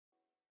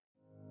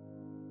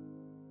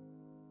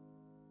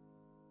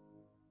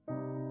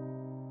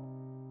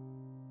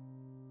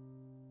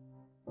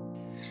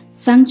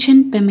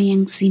Sangchen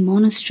Pemayangtse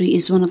Monastery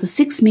is one of the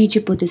 6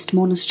 major Buddhist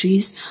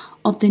monasteries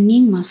of the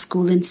Nyingma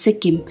school in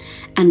Sikkim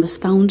and was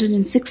founded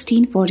in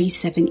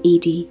 1647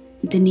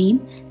 AD. The name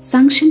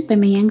Sangchen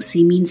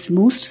Pemayangtse means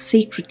most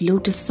sacred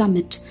lotus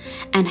summit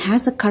and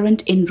has a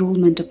current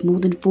enrollment of more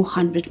than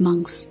 400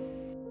 monks.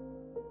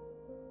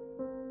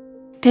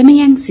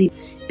 Pemayangtse,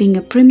 being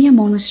a premier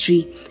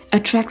monastery,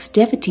 attracts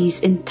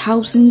devotees in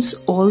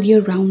thousands all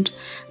year round,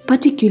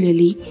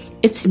 particularly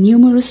its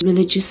numerous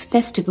religious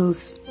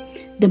festivals.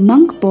 The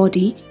monk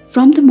body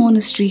from the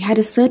monastery had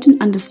a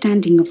certain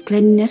understanding of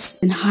cleanliness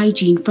and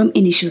hygiene from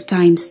initial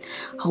times.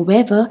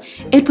 However,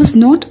 it was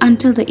not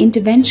until the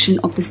intervention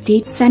of the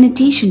state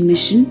sanitation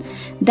mission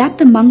that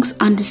the monks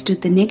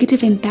understood the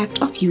negative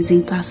impact of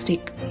using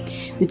plastic.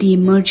 With the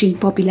emerging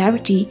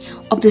popularity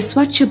of the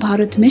Swachh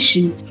Bharat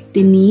Mission,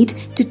 the need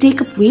to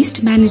take up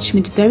waste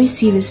management very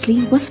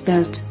seriously was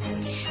felt.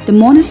 The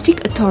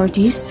monastic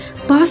authorities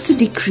passed a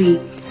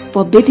decree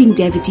forbidding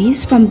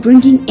devotees from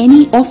bringing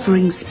any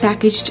offerings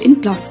packaged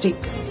in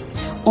plastic.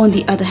 On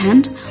the other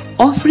hand,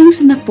 offerings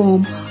in the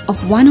form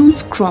of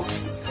one-ounce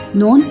crops,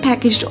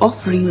 non-packaged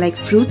offering like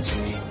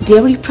fruits,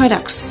 dairy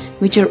products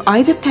which are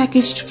either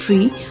packaged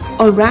free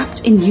or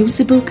wrapped in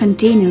usable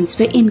containers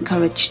were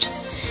encouraged.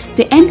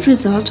 The end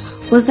result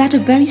was that a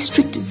very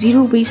strict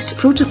zero-waste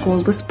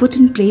protocol was put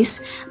in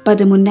place by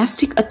the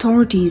monastic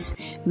authorities,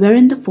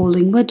 wherein the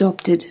following were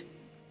adopted: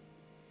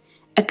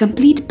 a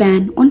complete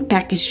ban on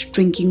packaged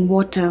drinking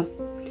water,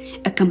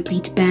 a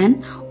complete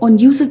ban on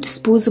use of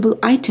disposable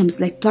items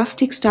like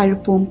plastic,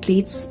 styrofoam,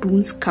 plates,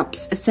 spoons,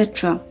 cups,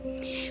 etc.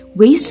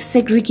 Waste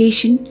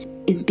segregation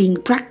is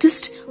being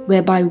practiced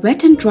whereby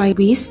wet and dry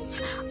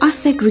wastes are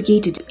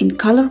segregated in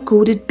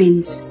color-coded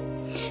bins.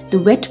 The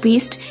wet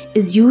waste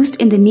is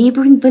used in the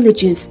neighboring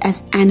villages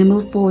as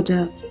animal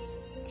fodder,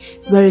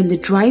 wherein the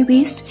dry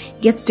waste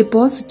gets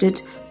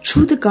deposited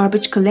through the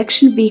garbage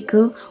collection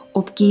vehicle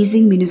of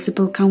Gazing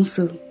Municipal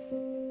Council.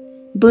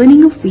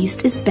 Burning of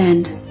waste is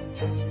banned.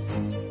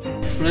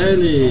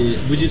 प्रायले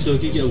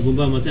बुझिसक्यो कि अब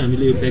गुम्बामा चाहिँ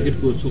हामीले यो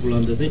प्याकेटको छोक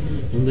लाउँदा चाहिँ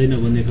हुँदैन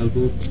भन्ने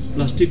खालको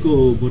प्लास्टिकको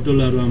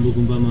बोतलहरु हाम्रो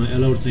गुम्बामा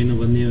अलाउड छैन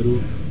भन्नेहरु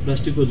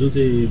प्लास्टिकको जो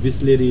चाहिँ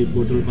बिस्लेरी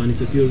बोतल पानी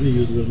छ त्यो पनि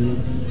युज गर्दैन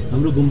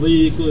हाम्रो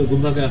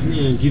गुम्बाको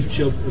आफ्नै गिफ्ट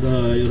शप र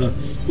एउटा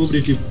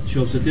कोअपरेटिभ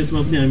शप छ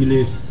त्यसमा पनि हामीले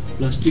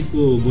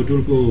प्लास्टिकको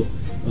बोतलको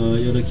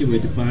एउटा के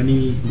भयो पानी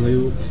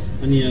भयो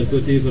अनि अर्को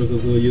त्यही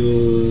प्रकारको यो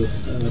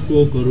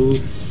कोकहरु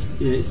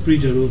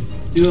स्प्रिटहरु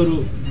त्योहरु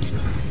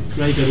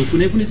प्राइडहरु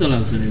कुनै पनि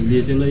चलाएको छैन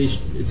हामीले त्यसलाई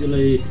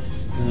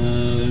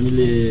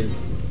हामीले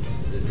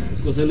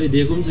कसैलाई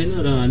दिएको पनि छैन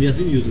र हामी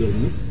आफै use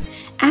गर्दैनौं.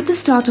 At the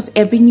start of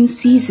every new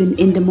season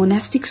in the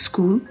monastic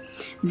school,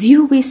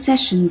 zero waste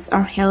sessions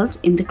are held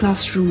in the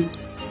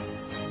classrooms.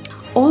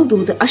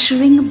 Although the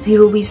ushering of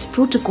zero waste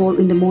protocol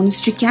in the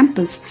monastery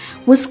campus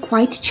was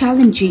quite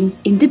challenging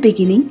in the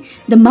beginning,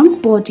 the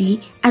monk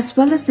body as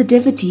well as the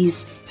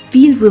devotees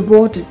feel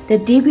rewarded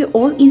that they were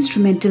all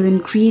instrumental in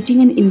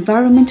creating an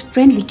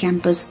environment-friendly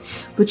campus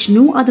which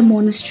no other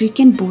monastery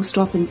can boast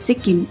of in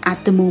Sikkim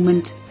at the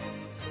moment.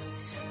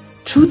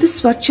 Through the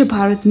Swachh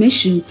Bharat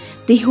Mission,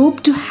 they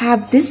hope to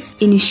have this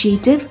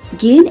initiative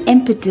gain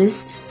impetus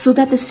so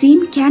that the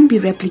same can be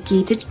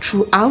replicated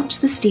throughout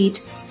the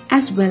state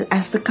as well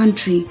as the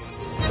country.